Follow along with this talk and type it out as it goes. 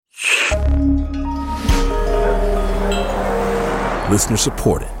Listener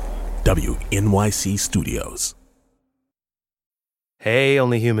supported. WNYC Studios. Hey,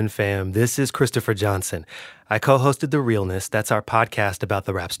 Only Human fam. This is Christopher Johnson. I co-hosted The Realness. That's our podcast about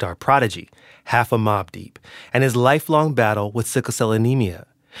the rap star Prodigy, half a Mobb Deep, and his lifelong battle with sickle cell anemia,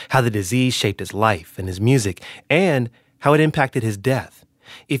 how the disease shaped his life and his music, and how it impacted his death.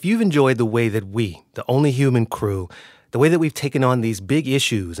 If you've enjoyed the way that we, the Only Human crew, the way that we've taken on these big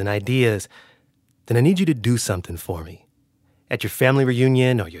issues and ideas, then I need you to do something for me. At your family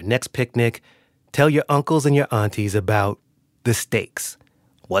reunion or your next picnic, tell your uncles and your aunties about The Stakes.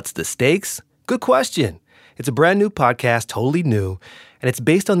 What's The Stakes? Good question. It's a brand new podcast, totally new, and it's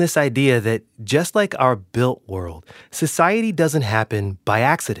based on this idea that just like our built world, society doesn't happen by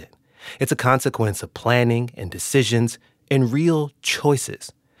accident. It's a consequence of planning and decisions and real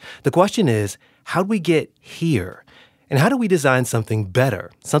choices. The question is, how do we get here? And how do we design something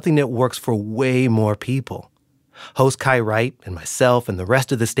better, something that works for way more people? Host Kai Wright and myself and the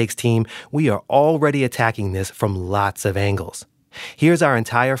rest of the Stakes team, we are already attacking this from lots of angles. Here's our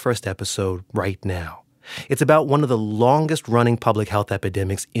entire first episode right now. It's about one of the longest-running public health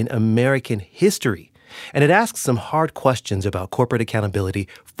epidemics in American history, and it asks some hard questions about corporate accountability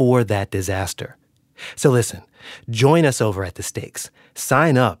for that disaster. So listen, join us over at The Stakes.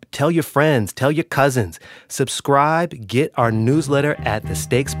 Sign up, tell your friends, tell your cousins, subscribe, get our newsletter at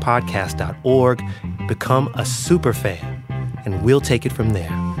thestakespodcast.org, become a super fan, and we'll take it from there.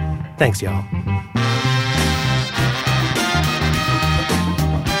 Thanks, y'all.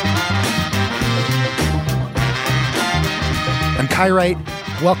 I'm Kai Wright.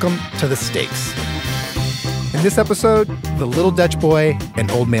 Welcome to The Stakes. In this episode, The Little Dutch Boy and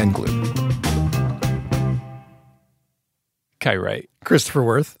Old Man Glue. Kai Wright. Christopher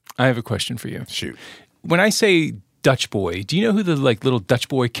Worth. I have a question for you. Shoot. When I say Dutch boy, do you know who the little Dutch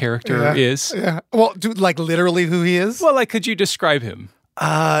boy character is? Yeah. Well, literally who he is? Well, could you describe him?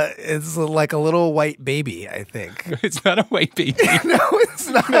 It's like a little white baby, I think. It's not a white baby. No, it's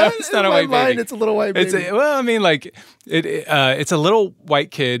not. No, it's not a white baby. It's a little white baby. It's a little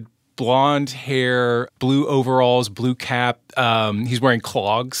white kid, blonde hair, blue overalls, blue cap. He's wearing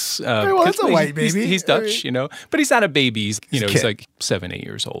clogs. Well, it's a white baby. He's Dutch, but he's not a baby. He's like 7, 8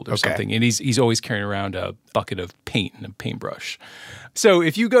 years old or something, and he's always carrying around a bucket of paint and a paintbrush. So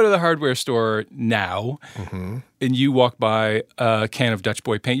if you go to the hardware store now and you walk by a can of Dutch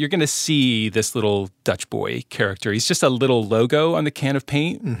Boy paint, you're going to see this little Dutch Boy character. He's just a little logo on the can of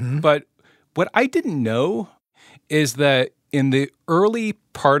paint. But what I didn't know is that in the early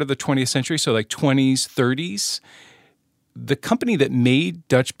part of the 20th century, so like 20s, 30s, the company that made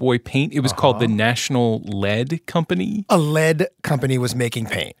Dutch Boy paint, it was called the National Lead Company. A lead company was making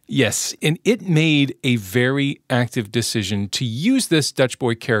paint. Yes, and it made a very active decision to use this Dutch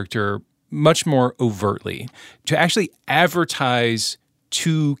Boy character much more overtly, to actually advertise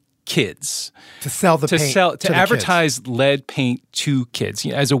to kids. To sell the paint to advertise kids. Lead paint to kids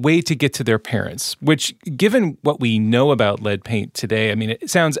as a way to get to their parents, which, given what we know about lead paint today, it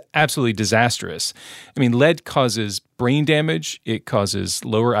sounds absolutely disastrous. Lead causes brain damage. It causes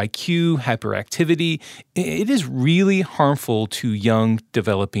lower IQ, hyperactivity. It is really harmful to young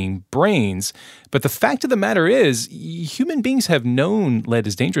developing brains. But the fact of the matter is, human beings have known lead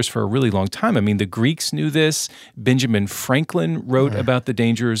is dangerous for a really long time. The Greeks knew this. Benjamin Franklin wrote about the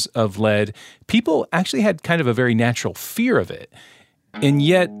dangers of lead. People actually had kind of a very natural fear of it. And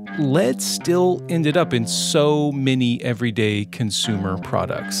yet, lead still ended up in so many everyday consumer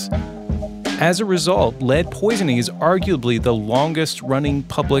products. As a result, lead poisoning is arguably the longest-running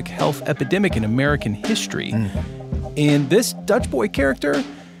public health epidemic in American history. And this Dutch Boy character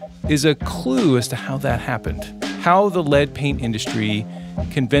is a clue as to how that happened, how the lead paint industry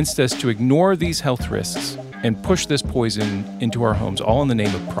convinced us to ignore these health risks and push this poison into our homes, all in the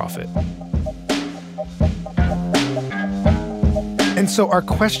name of profit. And so our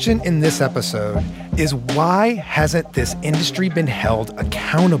question in this episode is, why hasn't this industry been held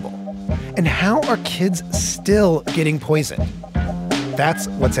accountable? And how are kids still getting poisoned? That's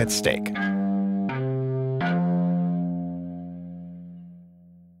what's at stake.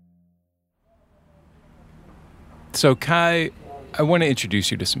 So, Kai, I want to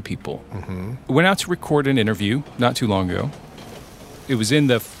introduce you to some people. I went out to record an interview not too long ago. It was in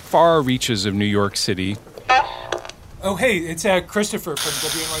the far reaches of New York City. Oh, hey, it's Christopher from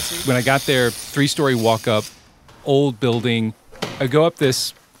WNYC. When I got there, 3-story walk-up, old building. I go up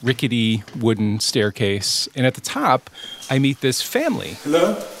this rickety wooden staircase, and at the top, I meet this family.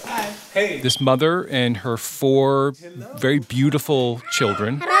 Hello? Hi. Hey. This mother and her 4 very beautiful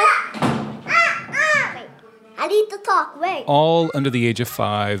children. talk, wait. all under the age of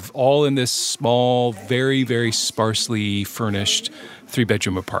 5, all in this small, very, very sparsely furnished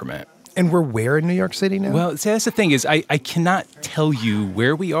 3-bedroom apartment. And we're where in New York City now? Well, see, that's the thing is I cannot tell you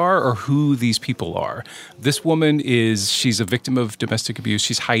where we are or who these people are. This woman she's a victim of domestic abuse.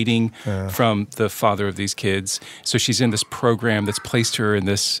 She's hiding from the father of these kids. So she's in this program that's placed her in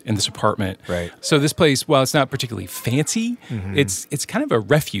this apartment. Right. So this place, while it's not particularly fancy, it's kind of a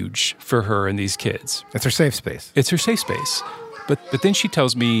refuge for her and these kids. It's her safe space. It's her safe space. But then she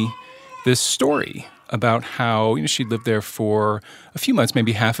tells me this story about how she lived there for a few months,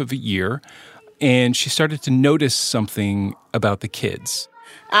 maybe half of a year, and she started to notice something about the kids.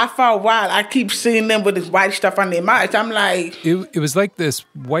 After a while, I keep seeing them with this white stuff on their mouths. I'm like... It was like this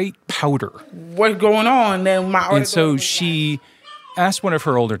white powder. What's going on? And so she asked one of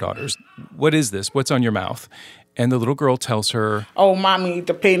her older daughters, what is this? What's on your mouth? And the little girl tells her, oh, Mommy,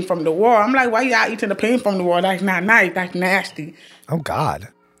 the paint from the wall. I'm like, why y'all eating the paint from the wall? That's not nice. That's nasty. Oh, God.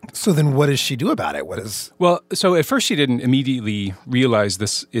 So then what does she do about it? Well, so at first she didn't immediately realize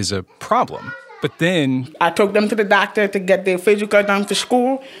this is a problem. But then... I took them to the doctor to get their physical done for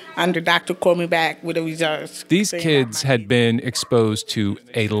school, and the doctor called me back with the results. These kids had been exposed to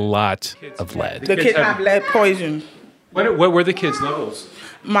a lot of lead. The kids have lead poison. What were the kids' levels?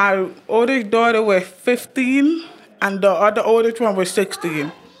 My oldest daughter was 15, and the other oldest one was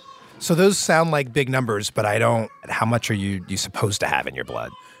 16. So those sound like big numbers, but how much are you supposed to have in your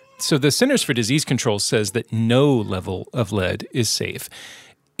blood? So the Centers for Disease Control says that no level of lead is safe.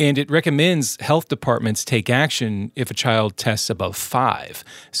 And it recommends health departments take action if a child tests above 5.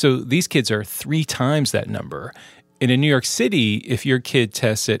 So these kids are 3 times that number. And in New York City, if your kid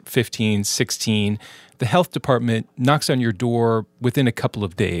tests at 15, 16, the health department knocks on your door within a couple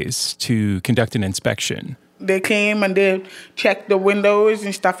of days to conduct an inspection. They came and they checked the windows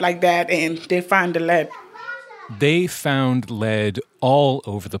and stuff like that, and they found the lead. They found lead all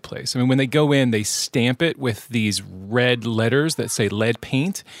over the place. I mean, when they go in, they stamp it with these red letters that say lead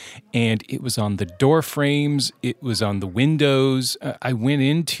paint, and it was on the door frames, it was on the windows. I went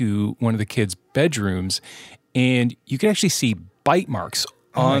into one of the kids' bedrooms, and you could actually see bite marks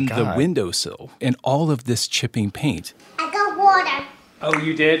on the windowsill and all of this chipping paint. I got water. Oh,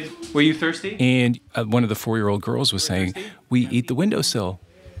 you did? Were you thirsty? And one of the 4-year-old girls was saying, we eat the windowsill.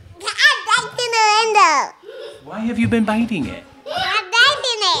 I'm biting the window. Why have you been biting it? I'm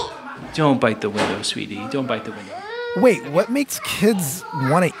biting it. Don't bite the window, sweetie. Don't bite the window. Wait, what makes kids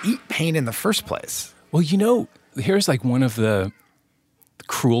want to eat paint in the first place? Well, here's like one of the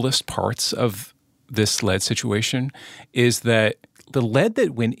cruelest parts of this lead situation is that the lead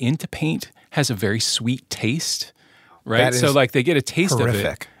that went into paint has a very sweet taste, right? So like they get a taste horrific. of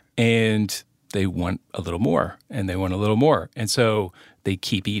it and they want a little more and they want a little more. And so they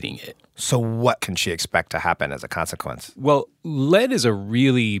keep eating it. So what can she expect to happen as a consequence? Well, lead is a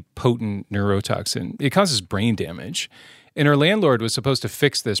really potent neurotoxin. It causes brain damage. And our landlord was supposed to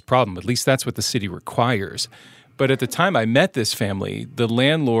fix this problem. At least that's what the city requires. But at the time I met this family, the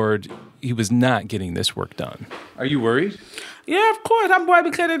landlord, he was not getting this work done. Are you worried? Yeah, of course. I'm worried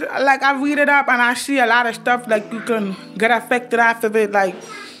because I read it up and I see a lot of stuff like you can get affected after it. Like,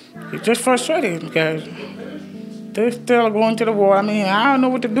 it's just frustrating because they're still going to the war. I mean, I don't know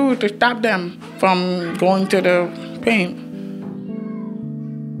what to do to stop them from going to the paint.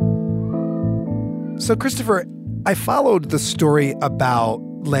 So, Christopher, I followed the story about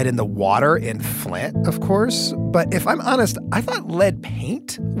lead in the water in Flint, of course. But if I'm honest, I thought lead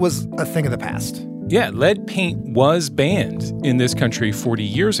paint was a thing of the past. Yeah, lead paint was banned in this country 40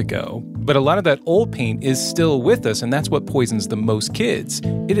 years ago. But a lot of that old paint is still with us, and that's what poisons the most kids.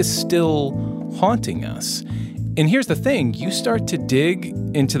 It is still haunting us. And here's the thing, you start to dig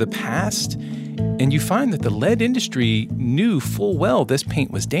into the past, and you find that the lead industry knew full well this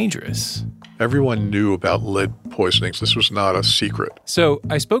paint was dangerous. Everyone knew about lead poisonings. This was not a secret. So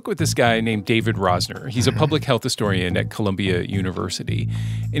I spoke with this guy named David Rosner. He's a public health historian at Columbia University.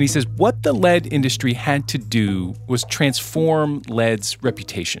 And he says what the lead industry had to do was transform lead's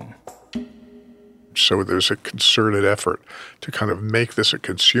reputation. So there's a concerted effort to kind of make this a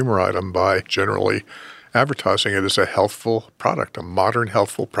consumer item by generally advertising it as a healthful product, a modern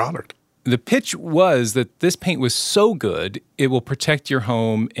healthful product. The pitch was that this paint was so good, it will protect your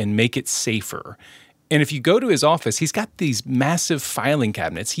home and make it safer. And if you go to his office, he's got these massive filing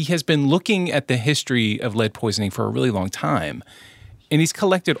cabinets. He has been looking at the history of lead poisoning for a really long time. And he's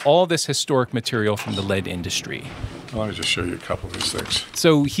collected all this historic material from the lead industry. I want to just show you a couple of these things.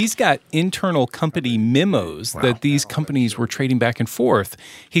 So he's got internal company memos that these companies were trading back and forth.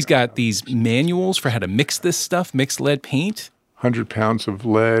 He's got these manuals for how to mix this stuff, mix lead paint. 100 pounds of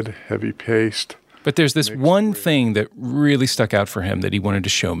lead, heavy paste, But there's this one thing that really stuck out for him that he wanted to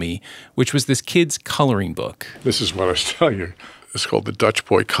show me, which was this kid's coloring book. This is what I was telling you. It's called The Dutch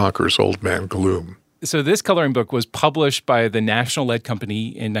Boy Conquers Old Man Gloom. So this coloring book was published by the National Lead Company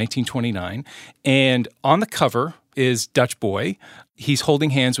in 1929. And on the cover is Dutch Boy. He's holding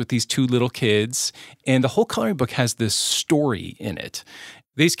hands with these two little kids. And the whole coloring book has this story in it.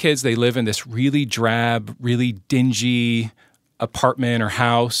 These kids, they live in this really drab, really dingy apartment or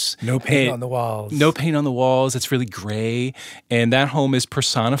house. No paint on the walls. No paint on the walls. It's really gray. And that home is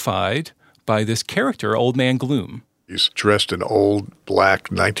personified by this character, Old Man Gloom. He's dressed in old, black,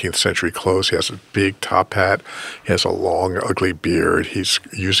 19th century clothes. He has a big top hat. He has a long, ugly beard. He's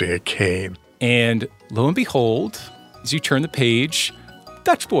using a cane. And lo and behold, as you turn the page,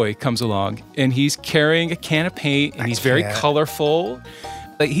 Dutch Boy comes along, and he's carrying a can of paint, and he's very colorful.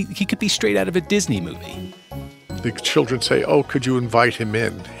 Like he could be straight out of a Disney movie. The children say, "Oh, could you invite him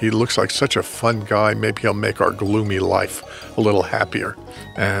in? He looks like such a fun guy. Maybe he'll make our gloomy life a little happier."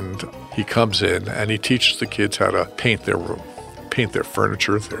 And he comes in and he teaches the kids how to paint their room, paint their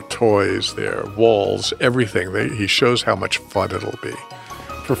furniture, their toys, their walls, everything. He shows how much fun it'll be.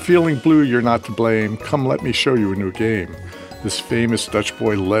 For feeling blue, you're not to blame. Come, let me show you a new game. This famous Dutch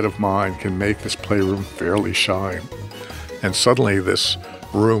boy lead of mine can make this playroom fairly shine. And suddenly this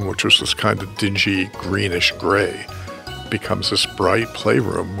room, which was this kind of dingy greenish gray, becomes this bright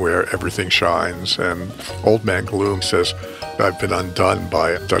playroom where everything shines. And Old Man Gloom says, "I've been undone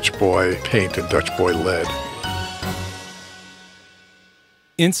by Dutch boy paint and Dutch boy lead."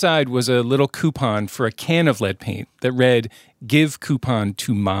 Inside was a little coupon for a can of lead paint that read, "Give coupon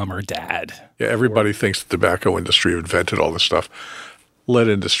to mom or dad." Yeah, everybody thinks the tobacco industry invented all this stuff. Lead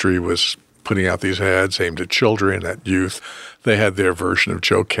industry was putting out these ads aimed at children, at youth. They had their version of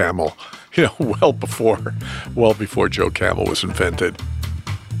Joe Camel, well before Joe Camel was invented.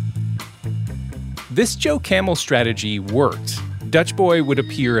 This Joe Camel strategy worked. Dutch Boy would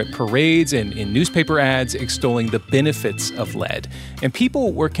appear at parades and in newspaper ads extolling the benefits of lead, and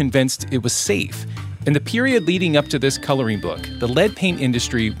people were convinced it was safe. In the period leading up to this coloring book, the lead paint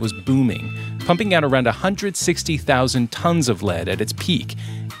industry was booming, pumping out around 160,000 tons of lead at its peak.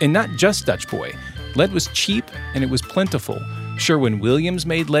 And not just Dutch Boy. Lead was cheap and it was plentiful. Sherwin-Williams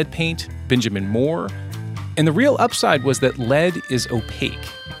made lead paint, Benjamin Moore. And the real upside was that lead is opaque.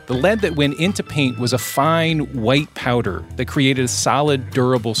 The lead that went into paint was a fine white powder that created a solid,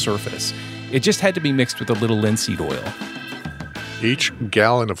 durable surface. It just had to be mixed with a little linseed oil. Each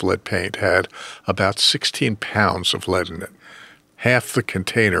gallon of lead paint had about 16 pounds of lead in it. Half the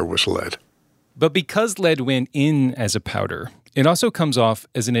container was lead. But because lead went in as a powder, it also comes off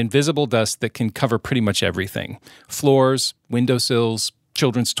as an invisible dust that can cover pretty much everything. Floors, windowsills,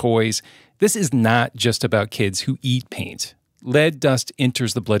 children's toys. This is not just about kids who eat paint. Lead dust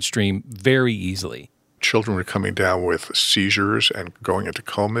enters the bloodstream very easily. Children were coming down with seizures and going into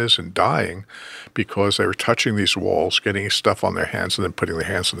comas and dying because they were touching these walls, getting stuff on their hands, and then putting their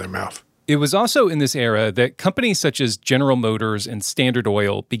hands in their mouth. It was also in this era that companies such as General Motors and Standard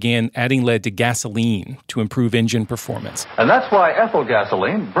Oil began adding lead to gasoline to improve engine performance. And that's why ethyl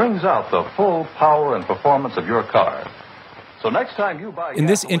gasoline brings out the full power and performance of your car. So next time you buy And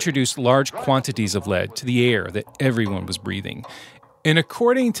this introduced large quantities of lead to the air that everyone was breathing. And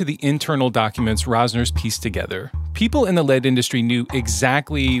according to the internal documents Rosner's pieced together, people in the lead industry knew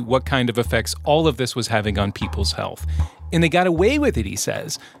exactly what kind of effects all of this was having on people's health. And they got away with it, he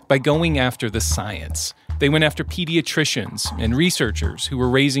says, by going after the science. They went after pediatricians and researchers who were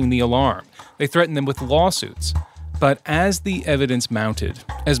raising the alarm. They threatened them with lawsuits. But as the evidence mounted,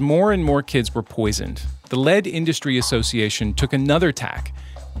 as more and more kids were poisoned, the Lead Industry Association took another tack.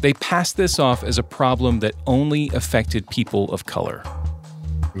 They passed this off as a problem that only affected people of color.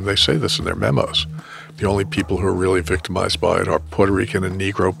 They say this in their memos. The only people who are really victimized by it are Puerto Rican and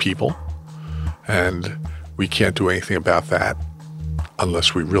Negro people. And we can't do anything about that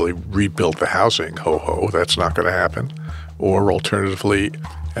unless we really rebuild the housing. Ho-ho, that's not going to happen. Or alternatively,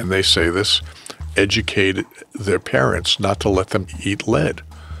 and they say this, educate their parents not to let them eat lead.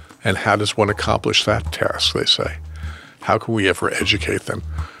 And how does one accomplish that task, they say? How can we ever educate them?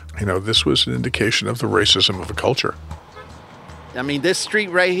 This was an indication of the racism of the culture. I mean, this street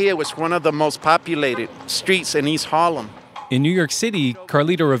right here was one of the most populated streets in East Harlem. In New York City,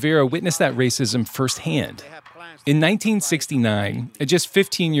 Carlito Rivera witnessed that racism firsthand. In 1969, at just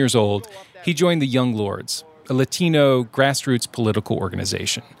 15 years old, he joined the Young Lords, a Latino grassroots political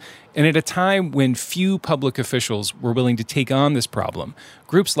organization. And at a time when few public officials were willing to take on this problem,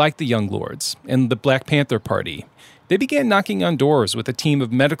 groups like the Young Lords and the Black Panther Party, they began knocking on doors with a team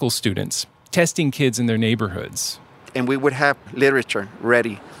of medical students, testing kids in their neighborhoods. And we would have literature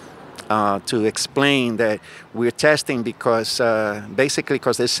ready to explain that we're testing because basically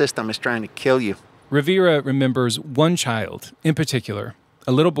because this system is trying to kill you. Rivera remembers one child in particular,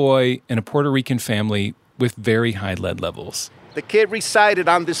 a little boy in a Puerto Rican family with very high lead levels. The kid resided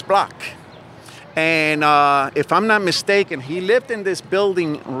on this block. And if I'm not mistaken, he lived in this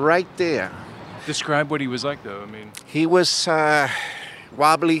building right there. Describe what he was like, though. He was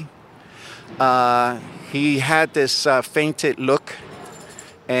wobbly. He had this fainted look.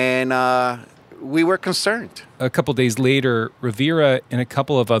 And we were concerned. A couple days later, Rivera and a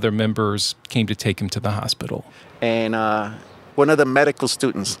couple of other members came to take him to the hospital. And one of the medical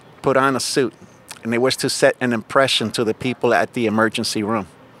students put on a suit, and it was to set an impression to the people at the emergency room.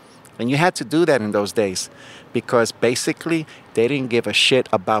 And you had to do that in those days because basically they didn't give a shit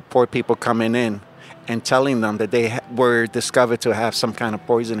about poor people coming in and telling them that they were discovered to have some kind of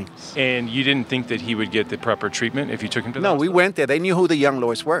poisoning. And you didn't think that he would get the proper treatment if you took him to the hospital? No, we went there. They knew who the young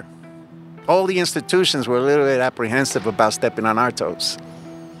lords were. All the institutions were a little bit apprehensive about stepping on our toes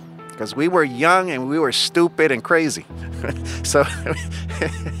because we were young and we were stupid and crazy. So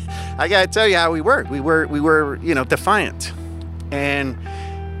I got to tell you how we were. We were, defiant. And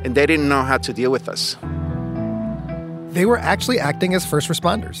they didn't know how to deal with us. They were actually acting as first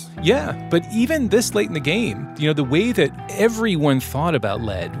responders. Yeah, but even this late in the game, the way that everyone thought about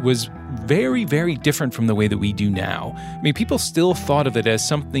lead was very, very different from the way that we do now. People still thought of it as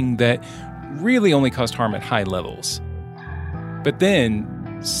something that really only caused harm at high levels. But then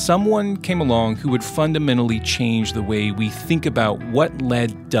someone came along who would fundamentally change the way we think about what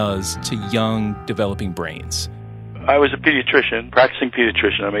lead does to young, developing brains. I was a practicing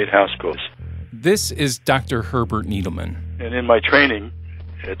pediatrician. I made house calls. This is Dr. Herbert Needleman. And in my training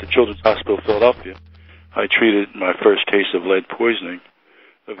at the Children's Hospital of Philadelphia, I treated my first case of lead poisoning,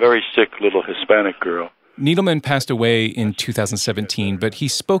 a very sick little Hispanic girl. Needleman passed away in 2017, but he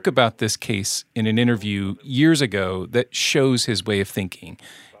spoke about this case in an interview years ago that shows his way of thinking.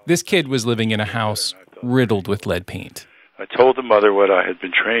 This kid was living in a house riddled with lead paint. I told the mother what I had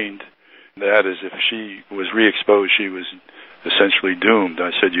been trained. That is, if she was re-exposed, she was essentially doomed.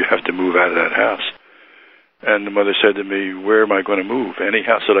 I said, you have to move out of that house. And the mother said to me, where am I going to move? Any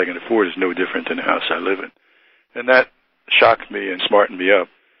house that I can afford is no different than the house I live in. And that shocked me and smartened me up.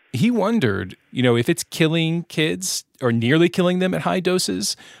 He wondered, if it's killing kids or nearly killing them at high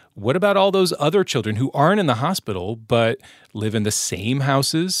doses, what about all those other children who aren't in the hospital but live in the same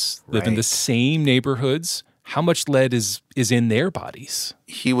houses, live in the same neighborhoods? How much lead is in their bodies?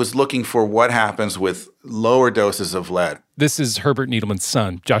 He was looking for what happens with lower doses of lead. This is Herbert Needleman's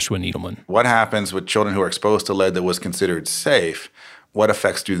son, Joshua Needleman. What happens with children who are exposed to lead that was considered safe? What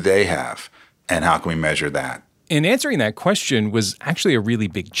effects do they have? And how can we measure that? And answering that question was actually a really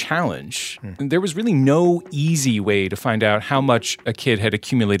big challenge. There was really no easy way to find out how much a kid had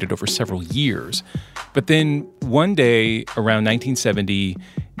accumulated over several years. But then one day around 1970,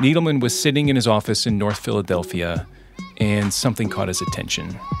 Needleman was sitting in his office in North Philadelphia, and something caught his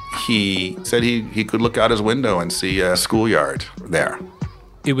attention. He said he could look out his window and see a schoolyard there.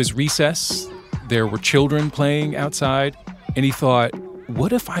 It was recess. There were children playing outside. And he thought,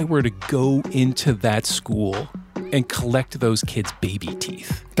 what if I were to go into that school and collect those kids' baby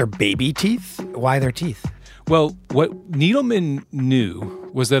teeth? Their baby teeth? Why their teeth? Well, what Needleman knew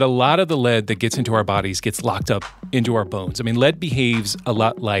was that a lot of the lead that gets into our bodies gets locked up into our bones. Lead behaves a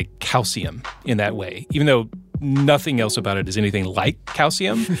lot like calcium in that way, even though nothing else about it is anything like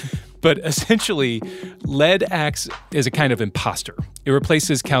calcium. But essentially, lead acts as a kind of imposter. It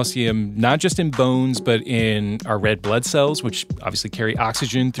replaces calcium not just in bones, but in our red blood cells, which obviously carry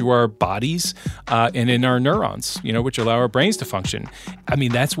oxygen through our bodies, and in our neurons, which allow our brains to function.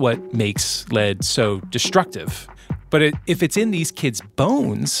 That's what makes lead so destructive. But if it's in these kids'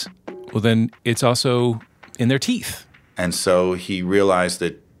 bones, well, then it's also in their teeth. And so he realized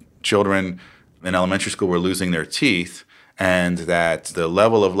that children in elementary school were losing their teeth, and that the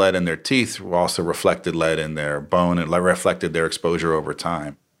level of lead in their teeth also reflected lead in their bone and reflected their exposure over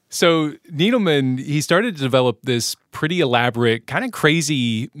time. So Needleman, he started to develop this pretty elaborate, kind of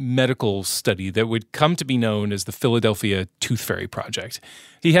crazy medical study that would come to be known as the Philadelphia Tooth Fairy Project.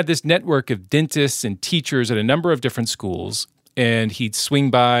 He had this network of dentists and teachers at a number of different schools, and he'd swing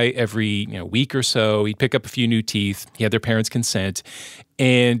by every week or so. He'd pick up a few new teeth. He had their parents' consent.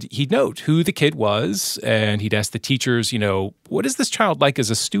 And he'd note who the kid was, and he'd ask the teachers, what is this child like as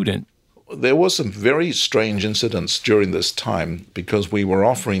a student? There was some very strange incidents during this time because we were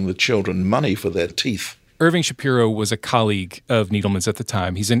offering the children money for their teeth. Irving Shapiro was a colleague of Needleman's at the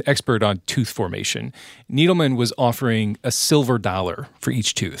time. He's an expert on tooth formation. Needleman was offering a silver dollar for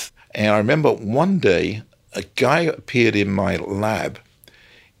each tooth. And I remember one day a guy appeared in my lab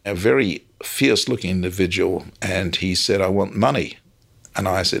a very fierce-looking individual, and he said, "I want money." And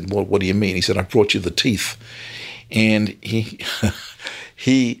I said, "Well, what do you mean?" He said, "I brought you the teeth." And he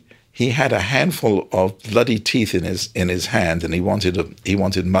had a handful of bloody teeth in his hand, and he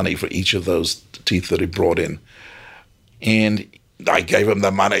wanted money for each of those teeth that he brought in. And I gave him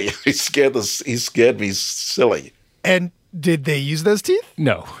the money. He scared me silly. And did they use those teeth?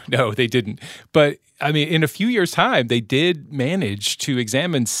 No, they didn't. But I mean, in a few years' time, they did manage to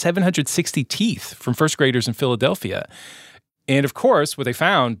examine 760 teeth from first graders in Philadelphia. And of course, what they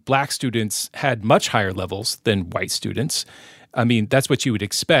found, black students had much higher levels than white students. I mean, that's what you would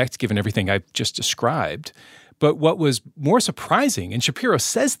expect given everything I've just described. But what was more surprising, and Shapiro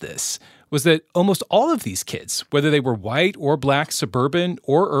says this, was that almost all of these kids, whether they were white or black, suburban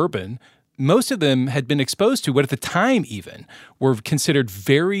or urban, most of them had been exposed to what at the time even were considered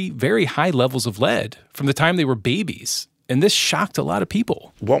very, very high levels of lead from the time they were babies. And this shocked a lot of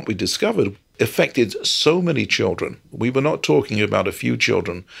people. What we discovered affected so many children. We were not talking about a few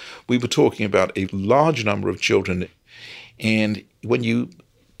children. We were talking about a large number of children. And when you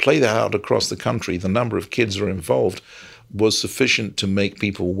play that out across the country, the number of kids who are involved was sufficient to make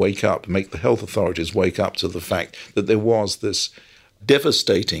people wake up, make the health authorities wake up to the fact that there was this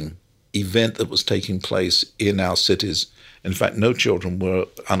devastating event that was taking place in our cities. In fact, no children were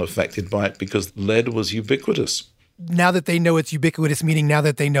unaffected by it because lead was ubiquitous. Now that they know it's ubiquitous, meaning now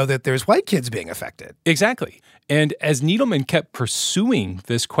that they know that there's white kids being affected. Exactly. And as Needleman kept pursuing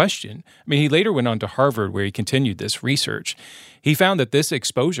this question, I mean, he later went on to Harvard where he continued this research. He found that this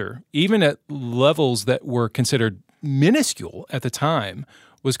exposure, even at levels that were considered minuscule at the time,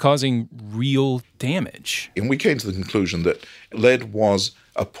 was causing real damage. And we came to the conclusion that lead was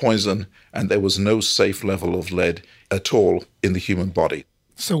a poison and there was no safe level of lead at all in the human body.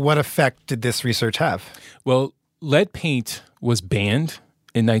 So what effect did this research have? Well, lead paint was banned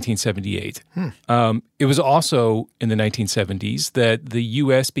in 1978. It was also in the 1970s that the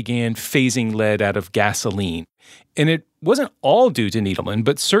U.S. began phasing lead out of gasoline. And it wasn't all due to Needleman,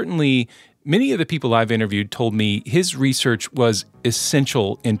 but certainly many of the people I've interviewed told me his research was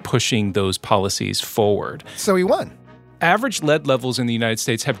essential in pushing those policies forward. So he won. Average lead levels in the United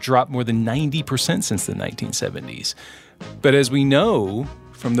States have dropped more than 90% since the 1970s. But as we know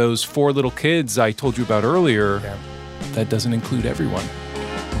from those 4 little kids I told you about earlier, that doesn't include everyone.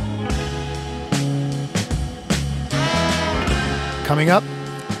 Coming up,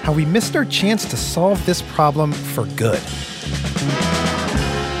 how we missed our chance to solve this problem for good.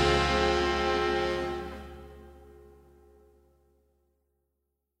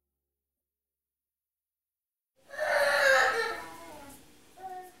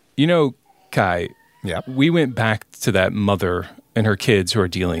 You know, Kai, we went back to that mother and her kids who are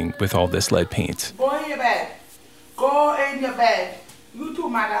dealing with all this lead paint. Go in your bed. Go in your bed. You too,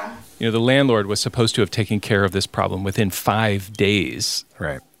 madam. You know, the landlord was supposed to have taken care of this problem within 5 days.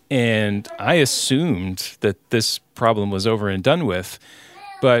 Right. And I assumed that this problem was over and done with.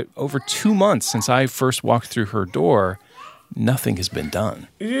 But over 2 months since I first walked through her door, nothing has been done.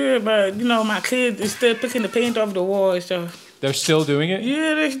 Yeah, but, you know, my kids is still picking the paint off the wall and stuff. They're still doing it?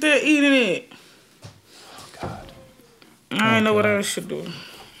 Yeah, they're still eating it. Oh, God. I don't know what else to do.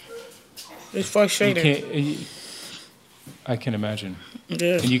 It's frustrating. I can imagine.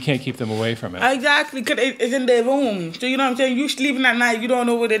 Yeah. And you can't keep them away from it. Exactly, because it's in their room. So, you know what I'm saying? You sleeping at night, you don't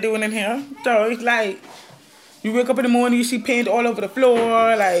know what they're doing in here. So, it's like, you wake up in the morning, you see paint all over the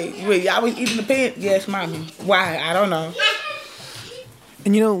floor. Like, wait, y'all was eating the paint? Yes, mommy. Why? I don't know.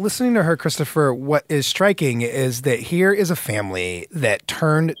 And, you know, listening to her, Christopher, what is striking is that here is a family that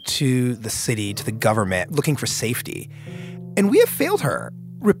turned to the city, to the government, looking for safety. And we have failed her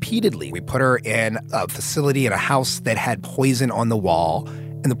repeatedly. We put her in a facility, in a house that had poison on the wall,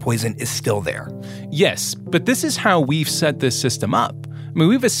 and the poison is still there. Yes, but this is how we've set this system up. I mean,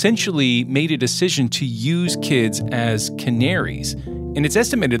 we've essentially made a decision to use kids as canaries. And it's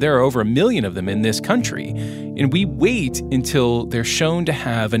estimated there are over 1 million of them in this country. And we wait until they're shown to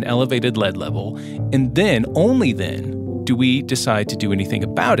have an elevated lead level, and then, only then, do we decide to do anything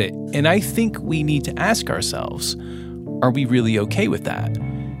about it. And I think we need to ask ourselves, are we really okay with that?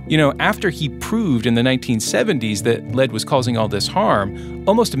 You know, after he proved in the 1970s that lead was causing all this harm,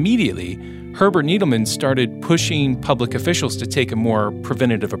 almost immediately, Herbert Needleman started pushing public officials to take a more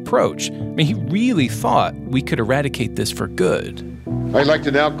preventative approach. I mean, he really thought we could eradicate this for good. I'd like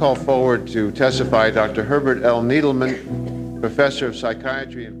to now call forward to testify Dr. Herbert L. Needleman, professor of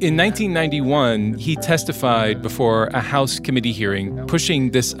psychiatry. In 1991, he testified before a House committee hearing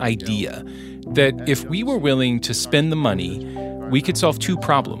pushing this idea that if we were willing to spend the money, we could solve 2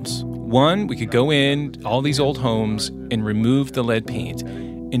 problems. One, we could go in all these old homes and remove the lead paint.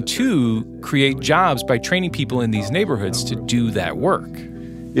 and 2, create jobs by training people in these neighborhoods to do that work.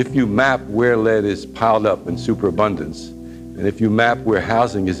 If you map where lead is piled up in superabundance, and if you map where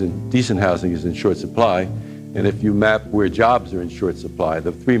decent housing is in short supply, and if you map where jobs are in short supply,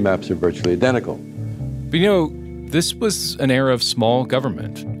 the 3 maps are virtually identical. But this was an era of small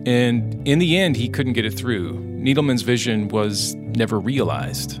government, and in the end, he couldn't get it through. Needleman's vision was never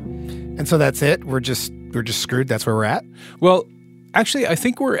realized. And so that's it? We're just screwed? That's where we're at? Well, actually, I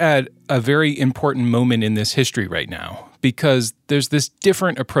think we're at a very important moment in this history right now, because there's this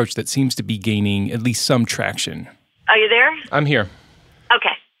different approach that seems to be gaining at least some traction. Are you there? I'm here.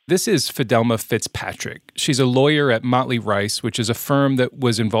 Okay. This is Fidelma Fitzpatrick. She's a lawyer at Motley Rice, which is a firm that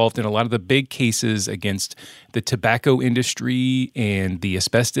was involved in a lot of the big cases against the tobacco industry and the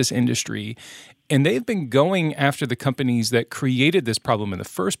asbestos industry. And they've been going after the companies that created this problem in the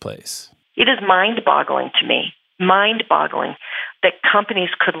first place. It is mind-boggling to me, mind-boggling, that companies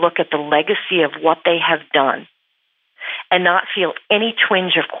could look at the legacy of what they have done and not feel any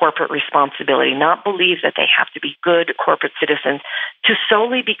twinge of corporate responsibility, not believe that they have to be good corporate citizens to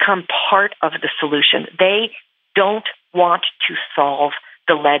solely become part of the solution. They don't want to solve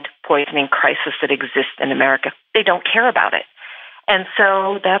the lead poisoning crisis that exists in America. They don't care about it. And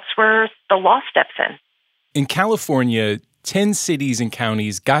so that's where the law steps in. In California, 10 cities and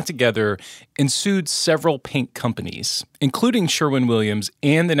counties got together and sued several paint companies, including Sherwin-Williams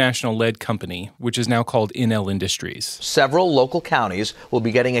and the National Lead Company, which is now called NL Industries. Several local counties will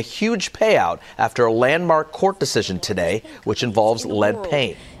be getting a huge payout after a landmark court decision today, which involves lead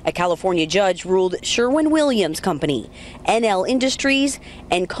paint. A California judge ruled Sherwin-Williams Company, NL Industries,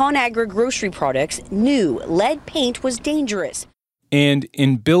 and ConAgra Grocery Products knew lead paint was dangerous. And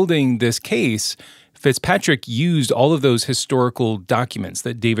in building this case, Fitzpatrick used all of those historical documents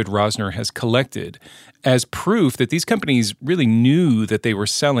that David Rosner has collected as proof that these companies really knew that they were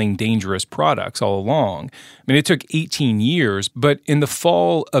selling dangerous products all along. I mean, it took 18 years, but in the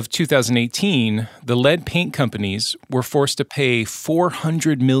fall of 2018, the lead paint companies were forced to pay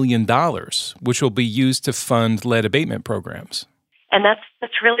 $400 million, which will be used to fund lead abatement programs. And that's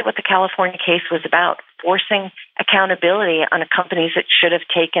really what the California case was about, forcing accountability on companies that should have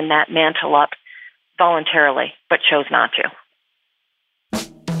taken that mantle up voluntarily, but chose not to.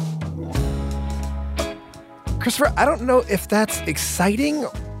 Christopher, I don't know if that's exciting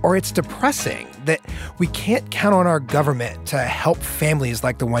or it's depressing that we can't count on our government to help families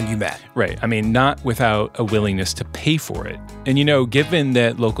like the one you met. Right. I mean, not without a willingness to pay for it. And, given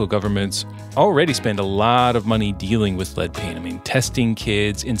that local governments already spend a lot of money dealing with lead paint, I mean, testing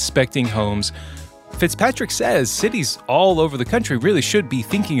kids, inspecting homes, Fitzpatrick says cities all over the country really should be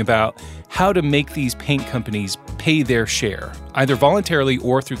thinking about how to make these paint companies pay their share, either voluntarily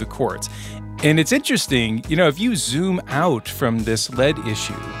or through the courts. And it's interesting, if you zoom out from this lead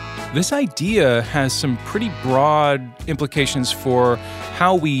issue, this idea has some pretty broad implications for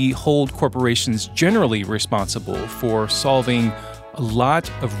how we hold corporations generally responsible for solving a lot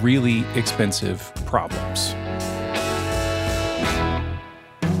of really expensive problems.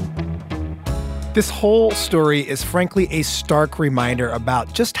 This whole story is frankly a stark reminder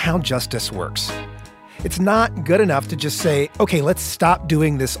about just how justice works. It's not good enough to just say, okay, let's stop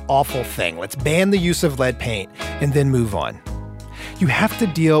doing this awful thing. Let's ban the use of lead paint and then move on. You have to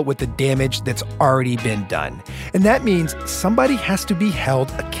deal with the damage that's already been done. And that means somebody has to be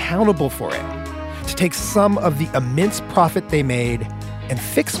held accountable for it, to take some of the immense profit they made and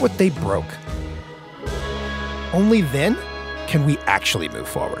fix what they broke. Only then can we actually move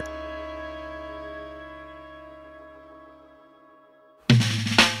forward.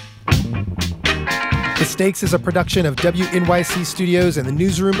 The Stakes is a production of WNYC Studios and the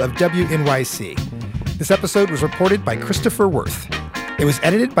newsroom of WNYC. This episode was reported by Christopher Worth. It was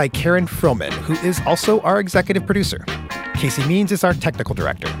edited by Karen Frillman, who is also our executive producer. Casey Means is our technical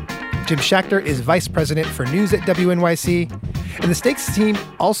director. Jim Schachter is vice president for news at WNYC. And the Stakes team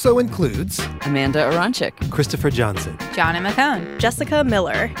also includes Amanda Aronchik, Christopher Johnson, Johnny McCone, Jessica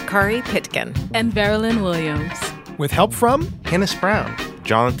Miller, Kari Pitkin, and Verilyn Williams. With help from Hennis Brown,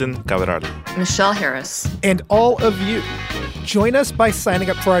 Jonathan Cabral, Michelle Harris, and all of you. Join us by signing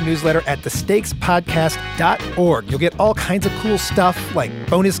up for our newsletter at thestakespodcast.org. You'll get all kinds of cool stuff like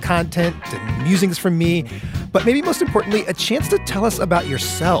bonus content and musings from me, but maybe most importantly, a chance to tell us about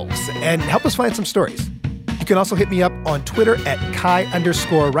yourselves and help us find some stories. You can also hit me up on Twitter at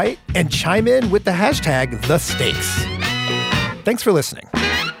Kai_Wright and chime in with the hashtag #TheStakes. Thanks for listening.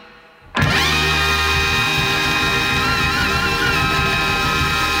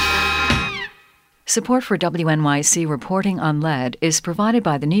 Support for WNYC reporting on lead is provided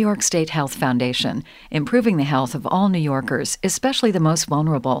by the New York State Health Foundation, improving the health of all New Yorkers, especially the most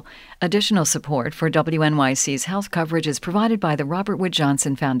vulnerable. Additional support for WNYC's health coverage is provided by the Robert Wood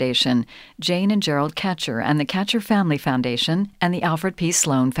Johnson Foundation, Jane and Gerald Ketcher and the Ketcher Family Foundation, and the Alfred P.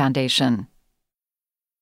 Sloan Foundation.